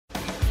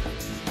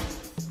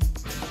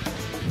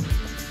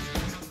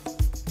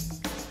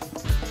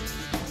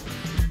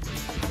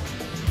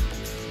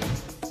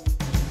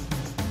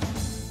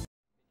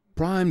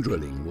Prime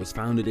Drilling was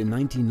founded in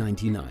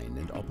 1999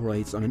 and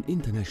operates on an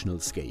international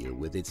scale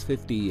with its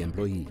 50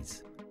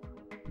 employees.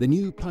 The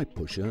new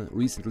PipePusher,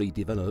 recently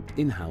developed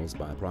in-house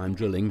by Prime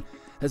Drilling,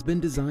 has been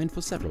designed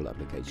for several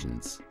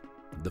applications.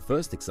 The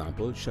first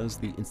example shows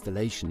the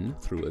installation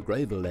through a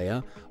gravel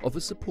layer of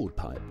a support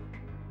pipe.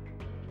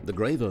 The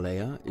gravel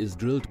layer is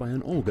drilled by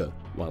an auger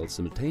while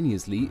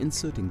simultaneously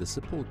inserting the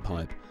support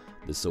pipe,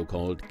 the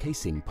so-called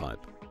casing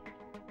pipe.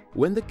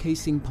 When the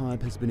casing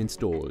pipe has been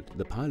installed,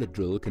 the pilot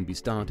drill can be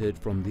started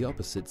from the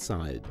opposite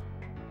side.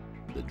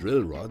 The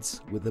drill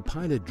rods with the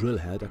pilot drill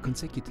head are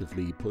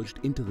consecutively pushed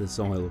into the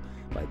soil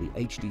by the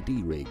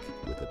HDD rig,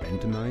 with the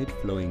bentonite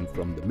flowing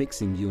from the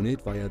mixing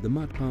unit via the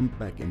mud pump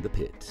back in the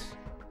pit.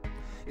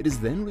 It is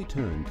then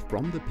returned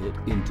from the pit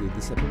into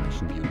the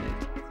separation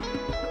unit.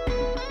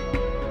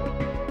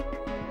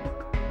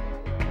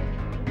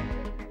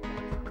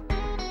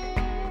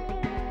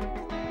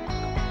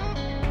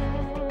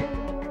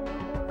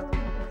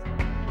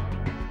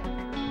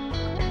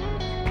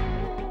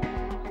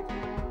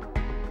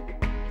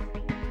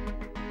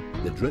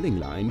 The drilling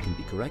line can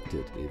be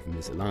corrected, if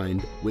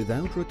misaligned,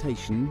 without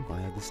rotation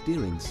via the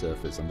steering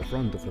surface on the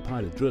front of the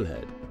pilot drill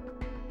head.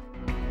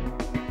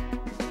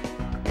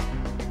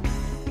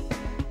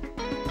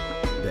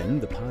 Then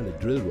the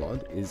pilot drill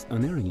rod is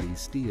unerringly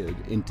steered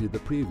into the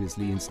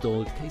previously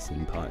installed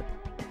casing pipe.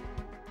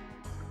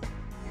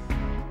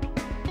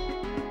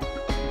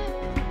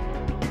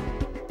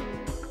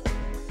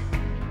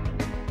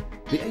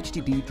 The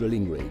HDD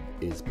drilling rig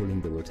is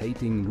pulling the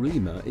rotating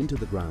reamer into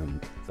the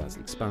ground, thus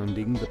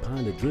expanding the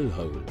pilot drill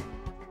hole.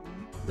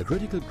 The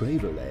critical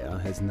gravel layer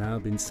has now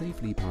been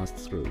safely passed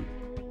through.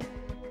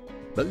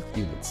 Both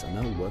units are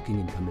now working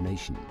in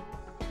combination.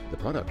 The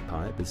product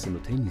pipe is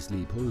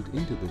simultaneously pulled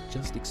into the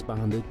just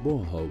expanded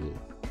borehole.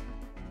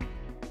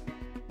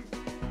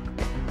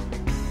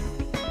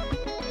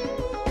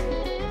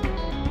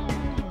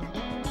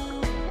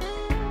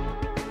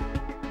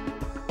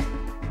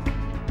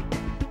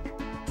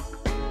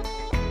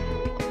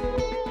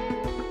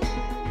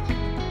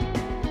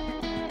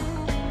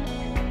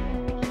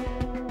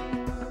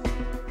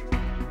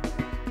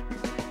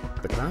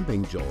 The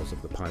clamping jaws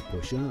of the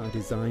PipePusher are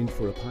designed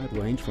for a pipe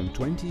range from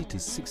 20 to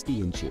 60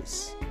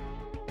 inches.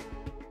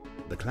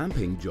 The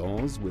clamping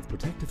jaws with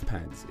protective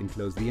pads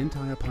enclose the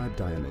entire pipe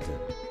diameter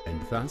and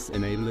thus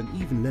enable an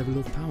even level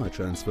of power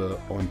transfer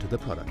onto the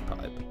product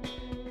pipe.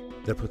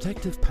 The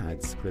protective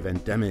pads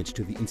prevent damage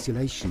to the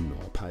insulation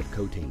or pipe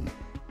coating.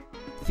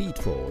 Feed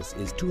force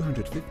is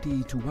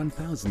 250 to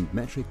 1000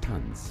 metric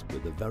tons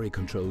with a very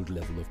controlled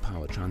level of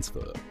power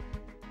transfer.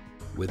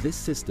 With this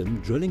system,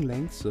 drilling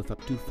lengths of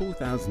up to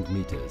 4,000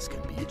 meters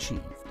can be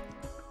achieved.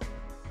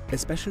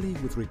 Especially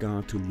with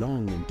regard to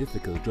long and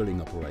difficult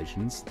drilling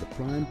operations, the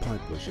Prime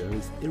PipePusher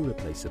is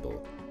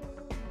irreplaceable.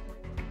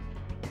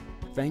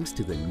 Thanks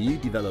to the new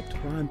developed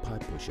Prime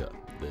PipePusher,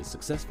 the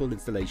successful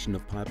installation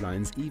of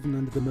pipelines even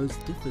under the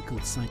most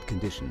difficult site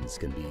conditions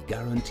can be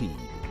guaranteed.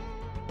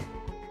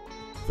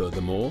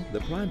 Furthermore,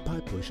 the Prime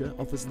PipePusher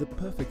offers the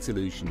perfect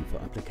solution for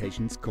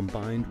applications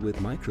combined with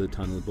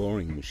micro-tunnel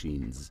boring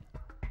machines.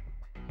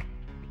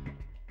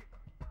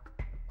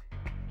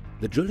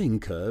 The drilling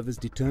curve is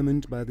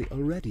determined by the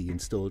already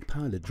installed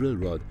pilot drill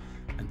rod,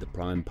 and the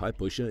Prime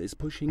PipePusher is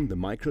pushing the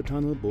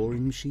micro-tunnel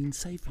boring machine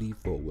safely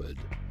forward.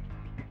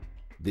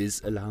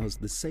 This allows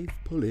the safe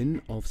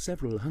pull-in of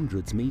several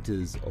hundreds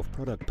meters of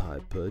product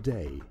pipe per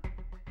day.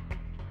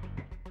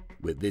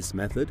 With this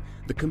method,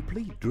 the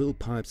complete drill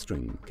pipe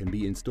string can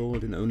be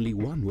installed in only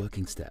one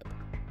working step.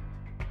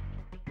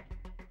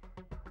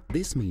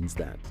 This means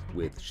that,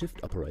 with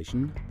shift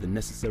operation, the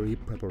necessary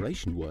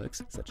preparation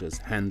works, such as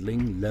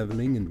handling,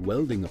 leveling and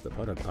welding of the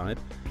product pipe,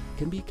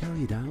 can be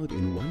carried out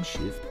in one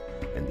shift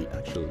and the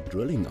actual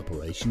drilling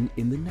operation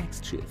in the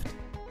next shift.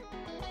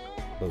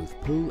 Both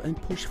pull and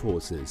push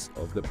forces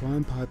of the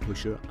Prime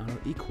PipePusher are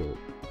equal.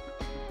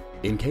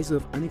 In case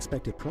of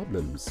unexpected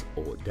problems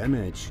or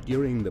damage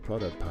during the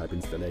product pipe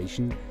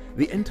installation,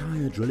 the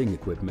entire drilling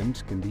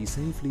equipment can be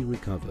safely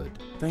recovered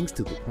thanks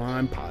to the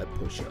Prime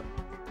PipePusher.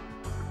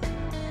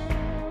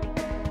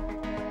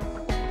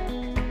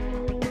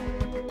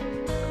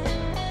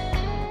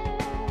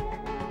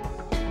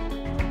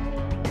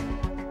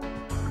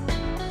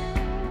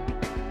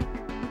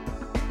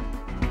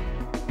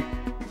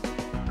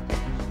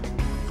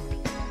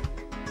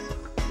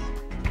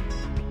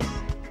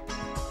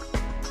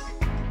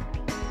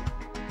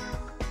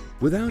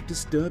 Without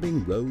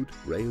disturbing road,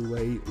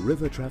 railway,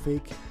 river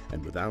traffic,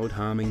 and without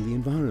harming the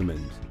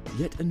environment,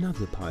 yet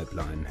another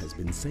pipeline has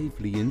been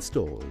safely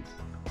installed.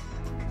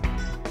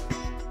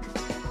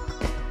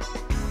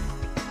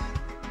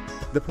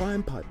 The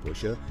Prime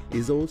PipePusher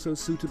is also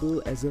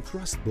suitable as a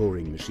thrust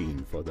boring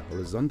machine for the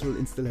horizontal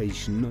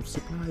installation of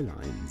supply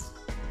lines.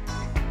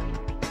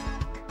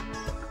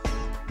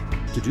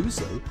 To do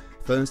so,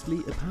 firstly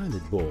a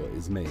pilot bore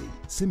is made,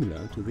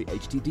 similar to the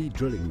HDD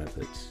drilling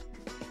method.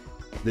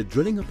 The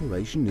drilling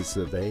operation is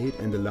surveyed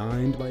and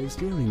aligned by a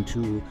steering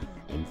tool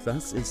and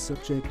thus is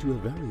subject to a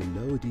very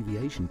low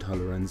deviation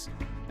tolerance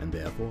and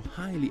therefore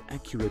highly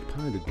accurate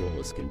pilot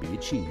bores can be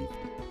achieved.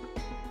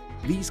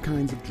 These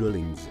kinds of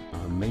drillings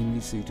are mainly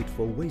suited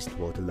for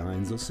wastewater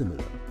lines or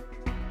similar.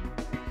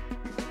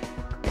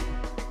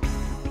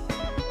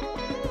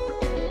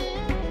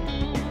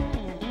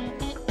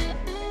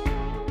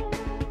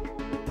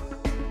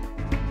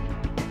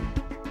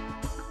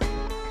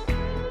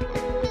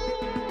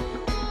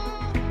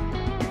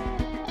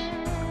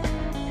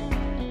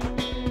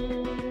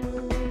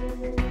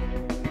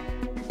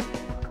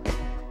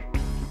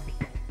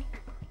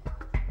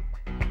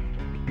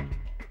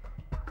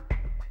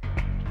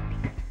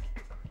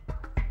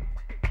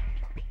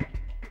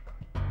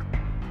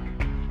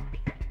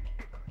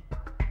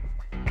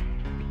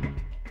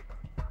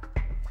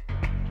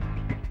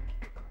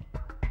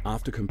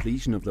 After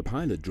completion of the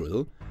pilot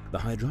drill, the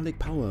hydraulic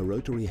power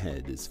rotary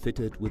head is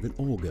fitted with an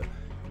auger,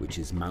 which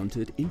is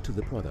mounted into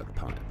the product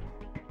pipe.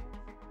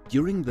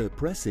 During the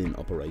press-in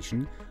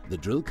operation, the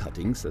drill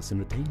cuttings are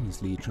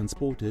simultaneously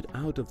transported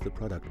out of the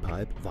product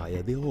pipe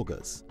via the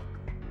augers.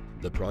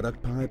 The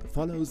product pipe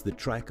follows the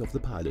track of the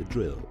pilot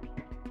drill.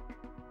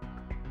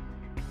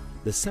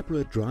 The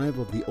separate drive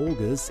of the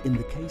augers in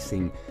the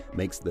casing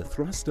makes the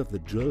thrust of the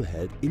drill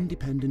head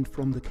independent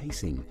from the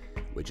casing,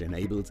 which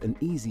enables an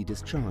easy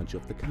discharge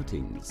of the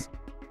cuttings.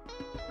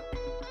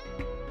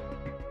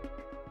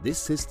 This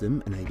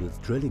system enables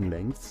drilling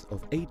lengths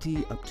of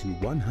 80 up to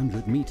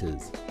 100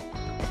 meters.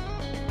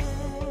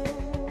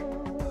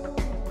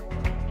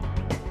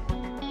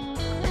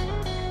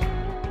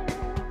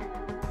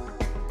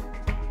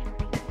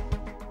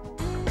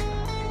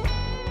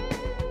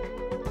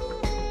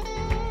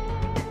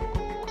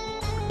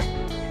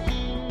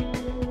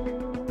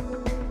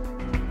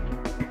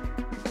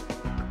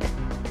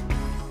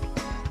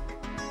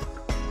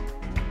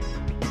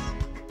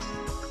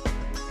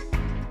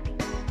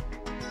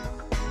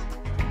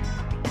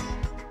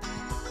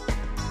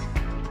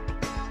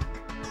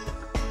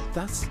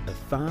 Thus, a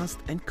fast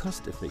and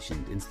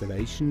cost-efficient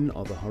installation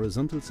of a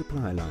horizontal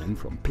supply line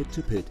from pit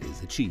to pit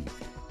is achieved.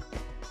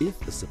 If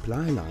the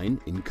supply line,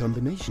 in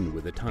combination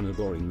with a tunnel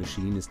boring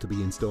machine, is to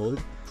be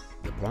installed,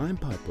 the Prime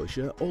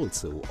PipePusher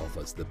also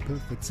offers the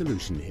perfect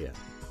solution here.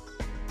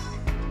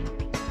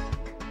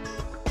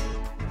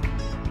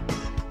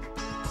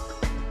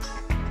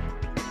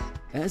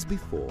 As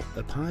before,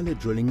 a pilot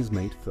drilling is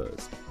made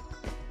first.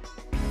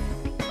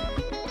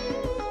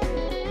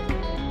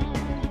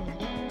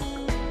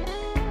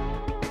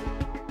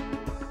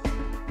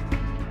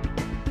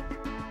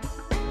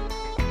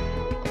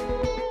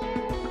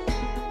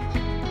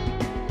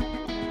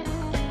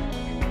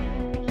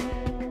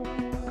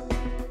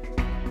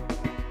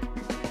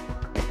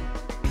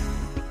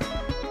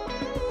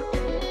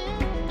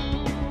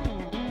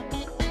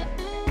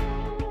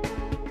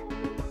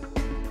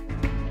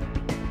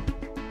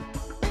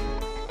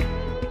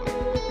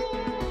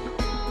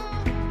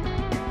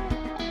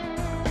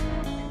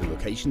 The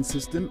location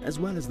system as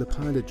well as the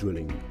pilot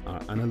drilling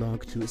are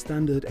analog to a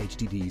standard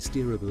HDD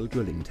steerable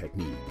drilling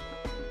technique.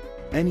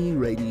 Any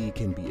radii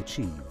can be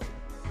achieved.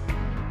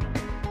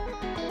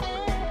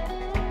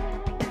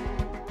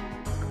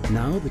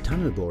 Now the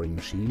tunnel boring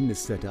machine is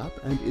set up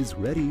and is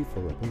ready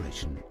for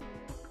operation.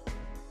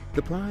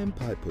 The Prime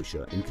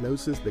PipePusher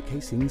encloses the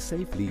casing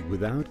safely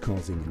without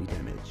causing any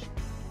damage.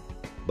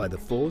 By the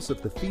force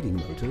of the feeding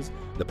motors,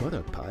 the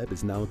product pipe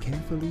is now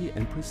carefully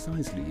and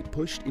precisely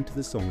pushed into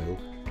the soil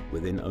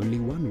within only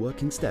one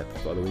working step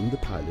following the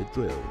pilot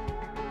drill.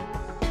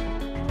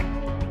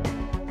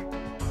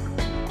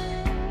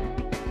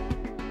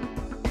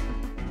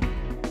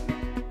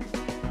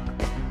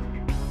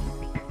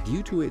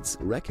 Due to its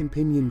Rack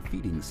Pinion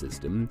feeding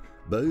system,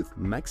 both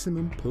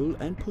maximum pull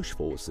and push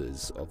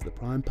forces of the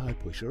Prime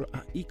PipePusher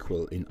are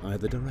equal in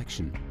either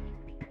direction.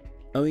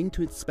 Owing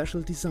to its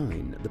special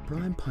design, the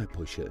Prime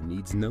PipePusher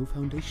needs no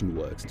foundation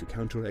works to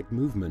counteract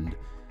movement,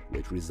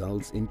 which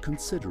results in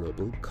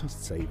considerable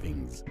cost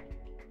savings.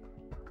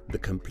 The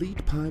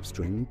complete pipe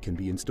string can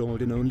be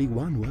installed in only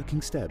one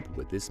working step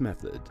with this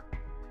method.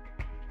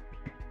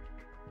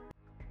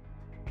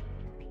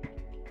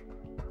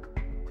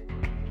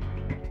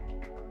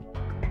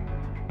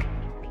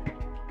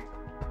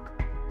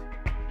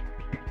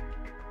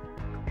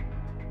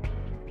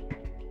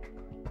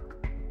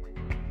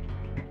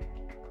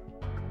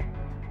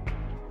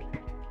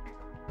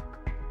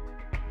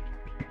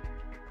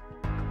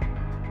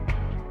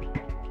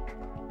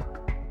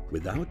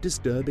 Without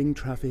disturbing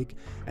traffic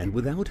and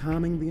without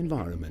harming the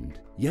environment,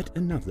 yet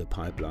another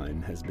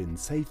pipeline has been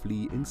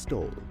safely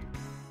installed.